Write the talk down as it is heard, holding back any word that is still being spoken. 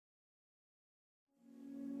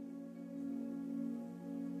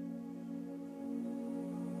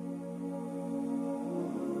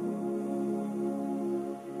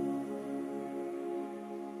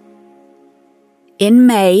In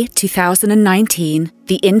May 2019,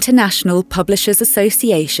 the International Publishers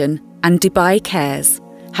Association and Dubai Cares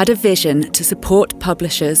had a vision to support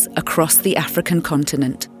publishers across the African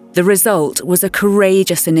continent. The result was a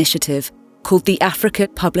courageous initiative called the Africa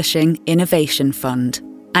Publishing Innovation Fund,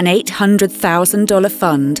 an $800,000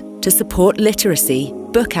 fund to support literacy,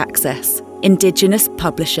 book access, indigenous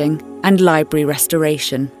publishing, and library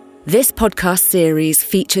restoration. This podcast series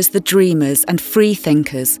features the dreamers and free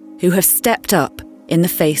thinkers who have stepped up in the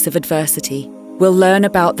face of adversity. We'll learn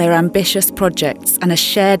about their ambitious projects and a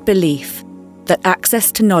shared belief that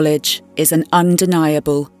access to knowledge is an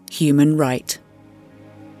undeniable human right.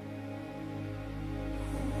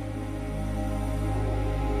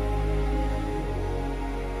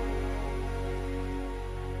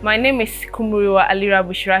 My name is Kumuriwa Alira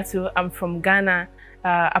Bushiratu. I'm from Ghana,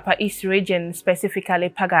 Upper East region, specifically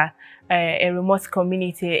Paga, a remote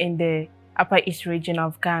community in the Upper East region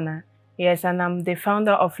of Ghana. Yes, and I'm the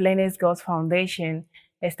founder of Learners Girls Foundation,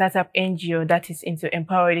 a startup NGO that is into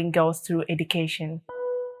empowering girls through education.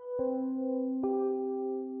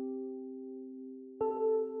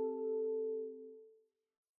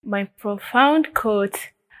 My profound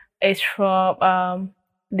quote is from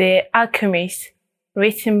The Alchemist,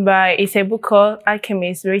 it's a book called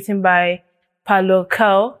Alchemist, written by Paulo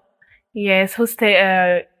Coelho. Yes, which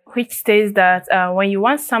states that when you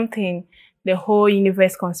want something, the whole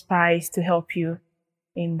universe conspires to help you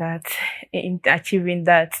in achieving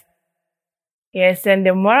that. Yes, and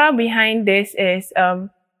the moral behind this is,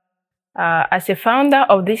 as a founder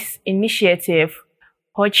of this initiative,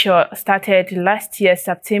 which started last year,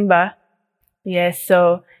 September. Yes,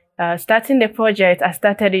 so starting the project, I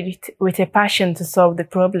started it with a passion to solve the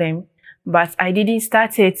problem, but I didn't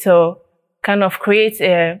start it to kind of create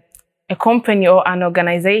a company or an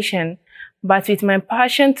organization, but with my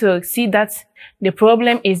passion to see that the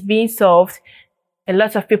problem is being solved. A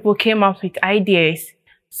lot of people came up with ideas,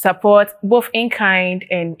 support, both in kind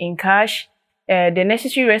and in cash, the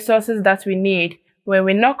necessary resources that we need. When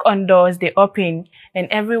we knock on doors, they open, and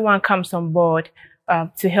everyone comes on board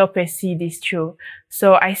to help us see this through.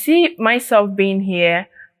 So I see myself being here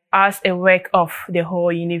as a work of the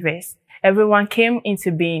whole universe. Everyone came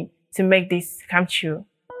into being to make this come true.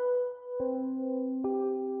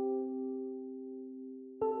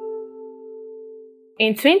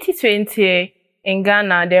 In 2020, in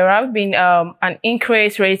Ghana, there have been an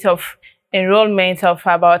increased rate of enrollment of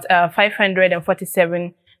about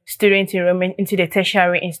 547 student enrollment into the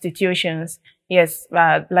tertiary institutions. Yes,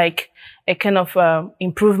 like a kind of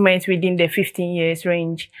improvement within the 15 years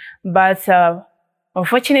range. But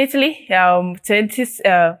unfortunately,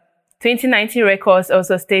 2019 records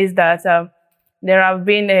also states that there have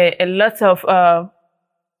been a lot of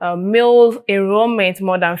male enrollment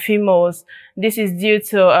more than females. This is due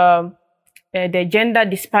to the gender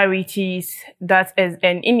disparities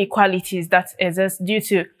and inequalities that exist due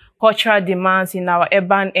to cultural demands in our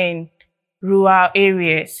urban and rural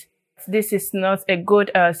areas. This is not a good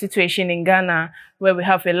situation in Ghana, where we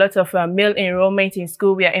have a lot of male enrollment in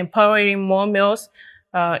school. We are empowering more males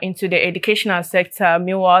into the educational sector.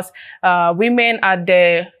 Meanwhile, women are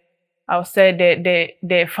the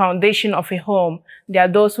foundation of a home. They are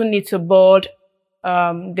those who need to build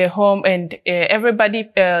the home, and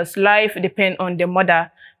everybody's life depends on the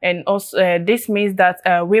mother. And also, this means that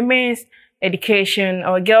women's education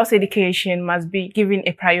or girls' education must be given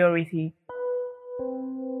a priority.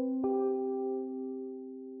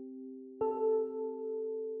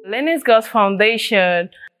 Learners Girls Foundation,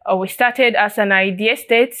 we started as an idea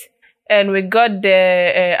state, and we got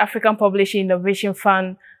the African Publishing Innovation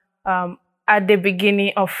Fund at the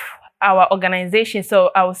beginning of our organization.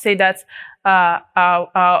 So I would say that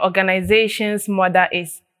our organization's mother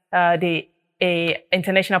is the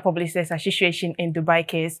International Publishers Association in Dubai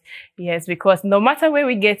Cares. Yes, because no matter where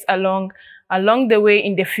we get along the way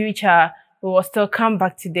in the future, we will still come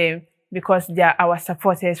back to them, because they are our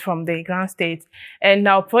supporters from the ground state. And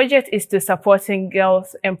our project is to supporting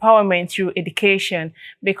girls' empowerment through education,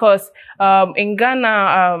 because in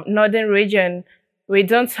Ghana, northern region, we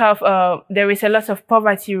don't have, there is a lot of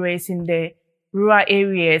poverty rates in the rural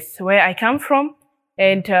areas where I come from.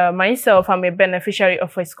 And myself, I'm a beneficiary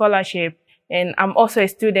of a scholarship, and I'm also a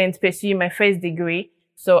student pursuing my first degree.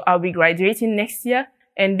 So I'll be graduating next year.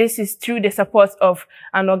 And this is through the support of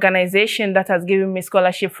an organization that has given me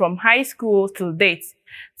scholarship from high school till date.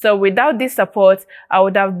 So without this support, I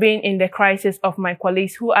would have been in the crisis of my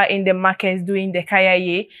colleagues who are in the markets doing the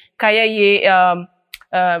kayaye. Kayaye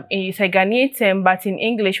is a Ghanaian term, but in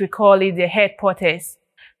English we call it the head porters.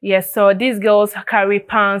 Yes, so these girls carry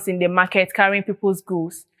pans in the market, carrying people's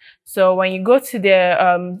goods. So when you go to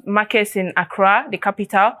the markets in Accra, the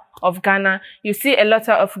capital of Ghana, you see a lot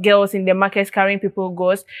of girls in the markets carrying people's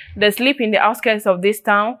goods. They sleep in the outskirts of this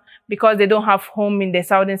town because they don't have home in the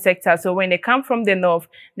southern sector. So when they come from the north,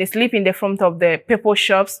 they sleep in the front of the people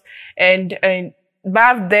shops and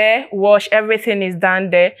bath there, wash, everything is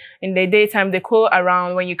done there. In the daytime, they go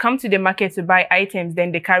around. When you come to the market to buy items,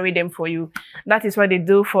 then they carry them for you. That is what they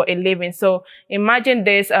do for a living. So imagine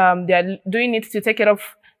this, they are doing it to take care of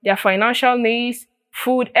their financial needs,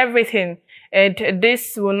 food, everything. And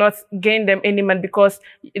this will not gain them any money because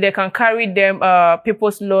they can carry them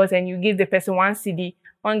people's loads, and you give the person one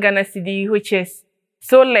Ghana cedi, which is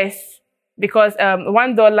so less because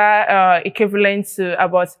 $1 equivalent to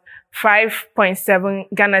about 5.7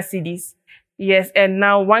 Ghana cedis. Yes, and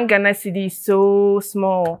now 1 Ghana cedi is so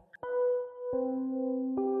small.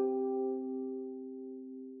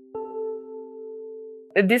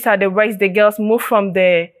 These are the ways the girls move from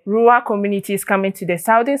the rural communities coming to the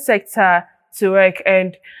southern sector to work.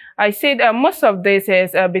 And I said most of this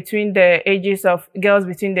is between the ages of girls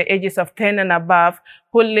between the ages of 10 and above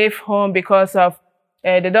who leave home because of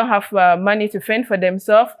they don't have money to fend for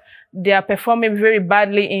themselves. They are performing very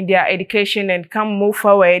badly in their education and can't move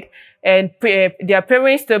forward. And their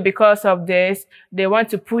parents, too, because of this, they want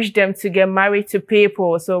to push them to get married to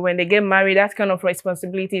people. So when they get married, that kind of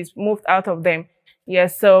responsibility is moved out of them.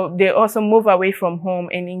 Yes, so they also move away from home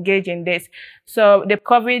and engage in this. So the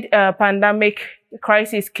COVID pandemic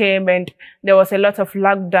crisis came and there was a lot of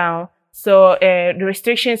lockdown. So the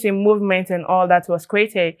restrictions in movement and all that was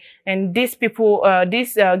created. And these people,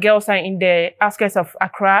 these girls are in the outskirts of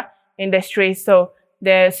Accra in the streets. So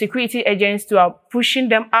the security agents are pushing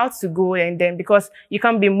them out to go, and then because you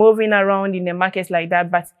can't be moving around in the markets like that,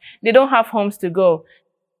 but they don't have homes to go.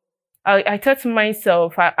 I thought to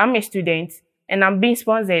myself, I'm a student and I'm being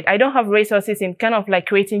sponsored. I don't have resources in kind of like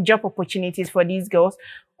creating job opportunities for these girls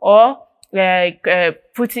or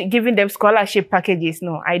giving them scholarship packages.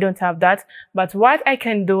 No, I don't have that. But what I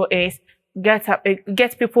can do is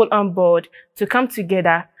get people on board to come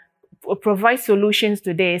together, provide solutions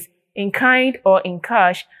to this in kind or in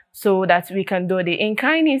cash so that we can do the in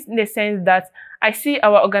kind is in the sense that I see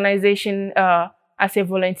our organization as a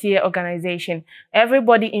volunteer organization.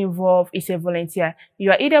 Everybody involved is a volunteer.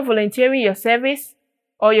 You are either volunteering your service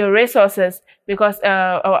or your resources because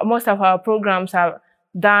most of our programs are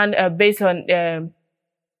done based on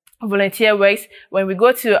volunteer works. When we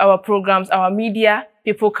go to our programs, our media,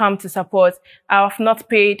 people come to support. I have not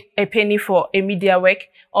paid a penny for a media work.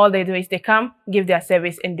 All they do is they come, give their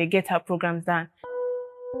service, and they get our programs done.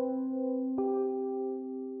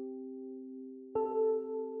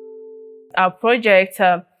 Our project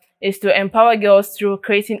is to empower girls through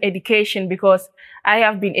creating education because I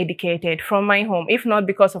have been educated from my home. If not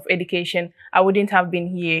because of education, I wouldn't have been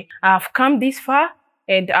here. I have come this far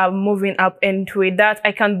and I'm moving up. And with that,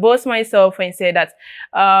 I can boast myself and say that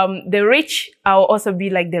the rich, I'll also be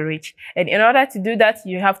like the rich. And in order to do that,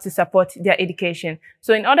 you have to support their education.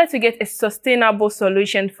 So in order to get a sustainable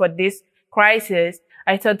solution for this crisis,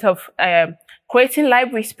 I thought of creating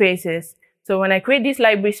library spaces. So when I create these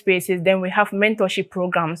library spaces, then we have mentorship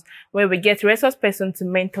programs where we get resource persons to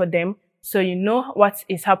mentor them. So you know what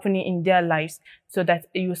is happening in their lives so that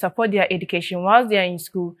you support their education whilst they are in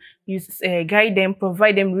school. You guide them,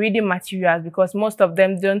 provide them reading materials because most of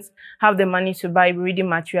them don't have the money to buy reading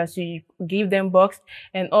materials. So you give them books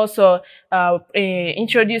and also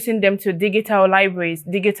introducing them to digital libraries,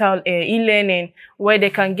 digital e-learning where they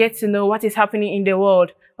can get to know what is happening in the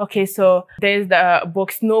world. Okay, so there's the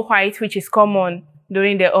book Snow White, which is common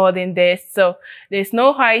during the olden days. So the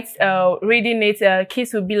Snow White, reading it,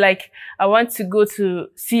 kids will be like, I want to go to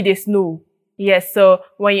see the snow. Yes, so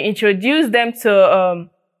when you introduce them to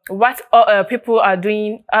what people are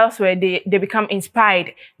doing elsewhere, they become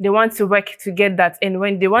inspired. They want to work to get that. And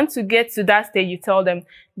when they want to get to that stage, you tell them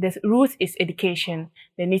the root is education.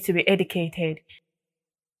 They need to be educated.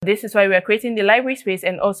 This is why we are creating the library space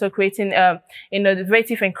and also creating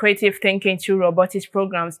innovative and creative thinking through robotics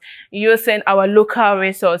programs using our local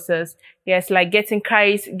resources. Yes, like getting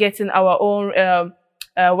kites, getting our own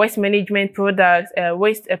waste management products,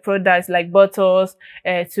 waste products like bottles,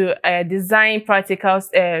 to design practical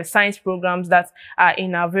science programs that are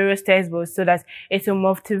in our various textbooks so that it will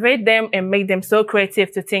motivate them and make them so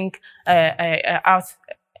creative to think out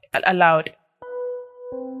aloud.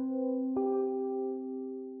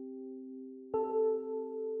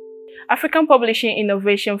 African Publishing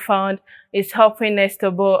Innovation Fund is helping us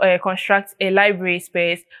to construct a library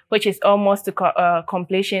space, which is almost to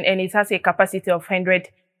completion, and it has a capacity of 100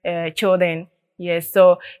 children. Yes,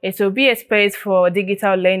 so it will be a space for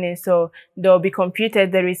digital learning. So there will be computers.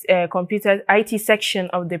 There is a computer IT section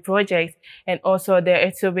of the project, and also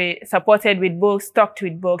it will be supported with books, stocked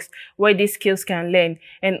with books, where these skills can learn.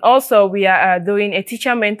 And also we are doing a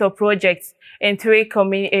teacher mentor project in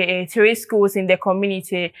three schools in the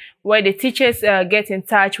community, where the teachers get in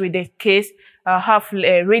touch with the kids, have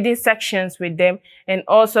reading sections with them, and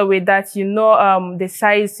also with that, the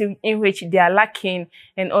size in which they are lacking,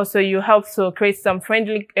 and also you help to create some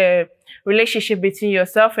friendly relationship between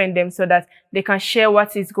yourself and them, so that they can share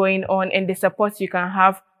what is going on and the support you can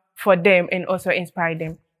have for them, and also inspire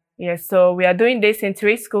them. Yes, so we are doing this in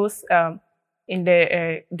 3 schools in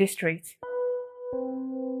the district.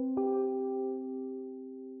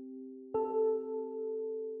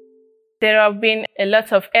 There have been a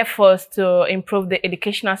lot of efforts to improve the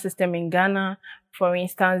educational system in Ghana. For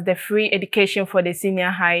instance, the free education for the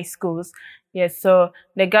senior high schools. Yes, so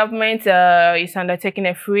the government is undertaking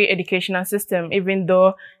a free educational system, even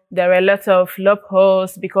though there are a lot of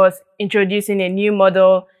loopholes, because introducing a new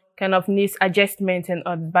model kind of needs adjustment and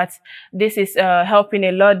all. But this is helping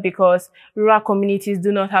a lot, because rural communities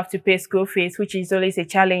do not have to pay school fees, which is always a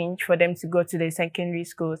challenge for them to go to the secondary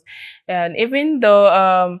schools. And even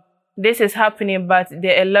though this is happening, but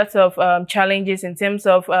there are a lot of challenges in terms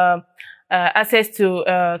of access to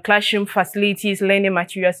classroom facilities, learning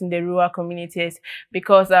materials in the rural communities,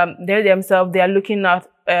 because they themselves, they are looking out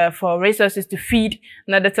for resources to feed.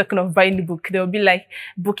 Not talking of buying the book. They'll be like,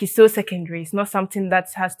 book is so secondary. It's not something that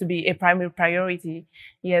has to be a primary priority.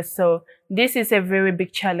 Yes, so this is a very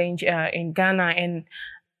big challenge in Ghana. And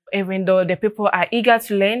even though the people are eager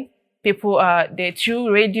to learn, through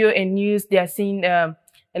radio and news, they are seeing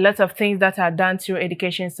a lot of things that are done through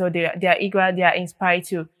education. So they are eager, they are inspired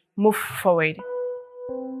to move forward.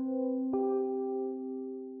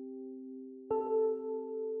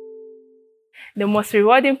 The most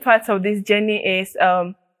rewarding part of this journey is,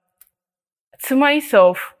 to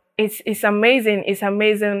myself, it's amazing. It's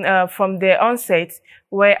amazing from the onset,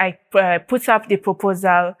 where I put up the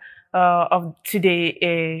proposal to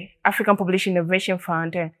the African Publishing Innovation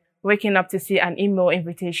Fund, waking up to see an email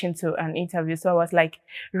invitation to an interview. So I was like,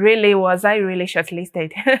 really, was I really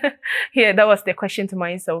shortlisted? Yeah, that was the question to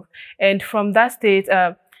myself. And from that state,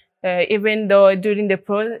 even though during the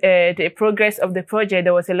progress of the project,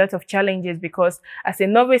 there was a lot of challenges, because as a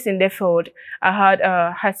novice in the field,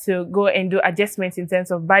 I had to go and do adjustments in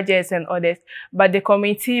terms of budgets and others. But the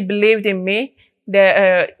committee believed in me.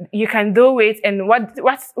 You can do it. And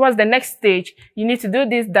what's the next stage? You need to do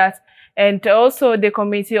this, that. And also the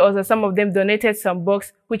committee, also some of them donated some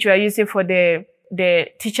books, which we are using for the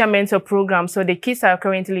teacher mentor program. So the kids are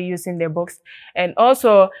currently using the books. And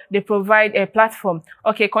also they provide a platform.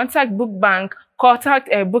 Okay, contact Book Bank, contact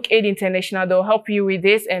Book Aid International. They'll help you with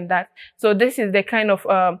this and that. So this is the kind of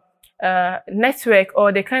network,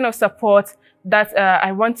 or the kind of support that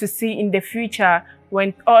I want to see in the future,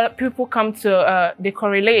 when all people come to, they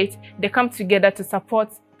correlate, they come together to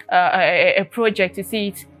support a project, to see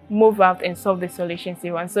it move out and solve the solutions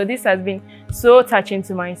they want. So this has been so touching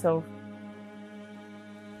to myself.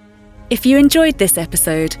 If you enjoyed this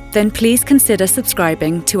episode, then please consider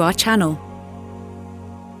subscribing to our channel.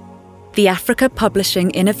 The Africa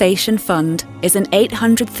Publishing Innovation Fund is an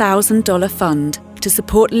 $800,000 fund to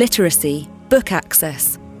support literacy, book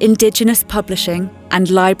access, indigenous publishing, and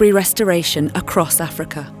library restoration across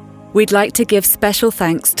Africa. We'd like to give special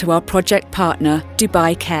thanks to our project partner,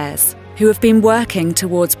 Dubai Cares, who have been working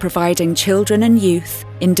towards providing children and youth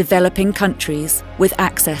in developing countries with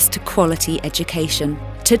access to quality education.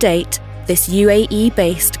 To date, this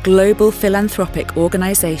UAE-based global philanthropic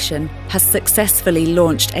organisation has successfully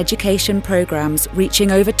launched education programmes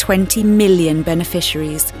reaching over 20 million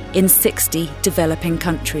beneficiaries in 60 developing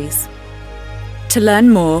countries. To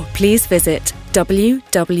learn more, please visit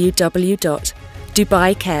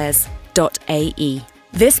www.dubaicares.ae.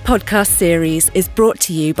 This podcast series is brought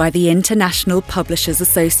to you by the International Publishers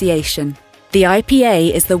Association. The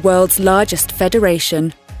IPA is the world's largest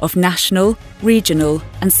federation of national, regional,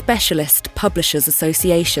 and specialist publishers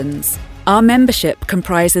associations. Our membership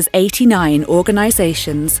comprises 89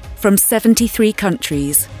 organisations from 73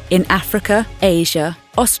 countries in Africa, Asia,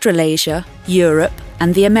 Australasia, Europe,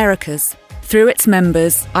 and the Americas. Through its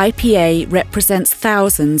members, IPA represents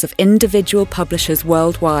thousands of individual publishers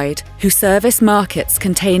worldwide who service markets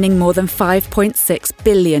containing more than 5.6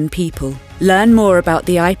 billion people. Learn more about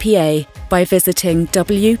the IPA by visiting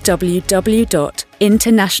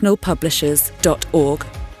www.internationalpublishers.org.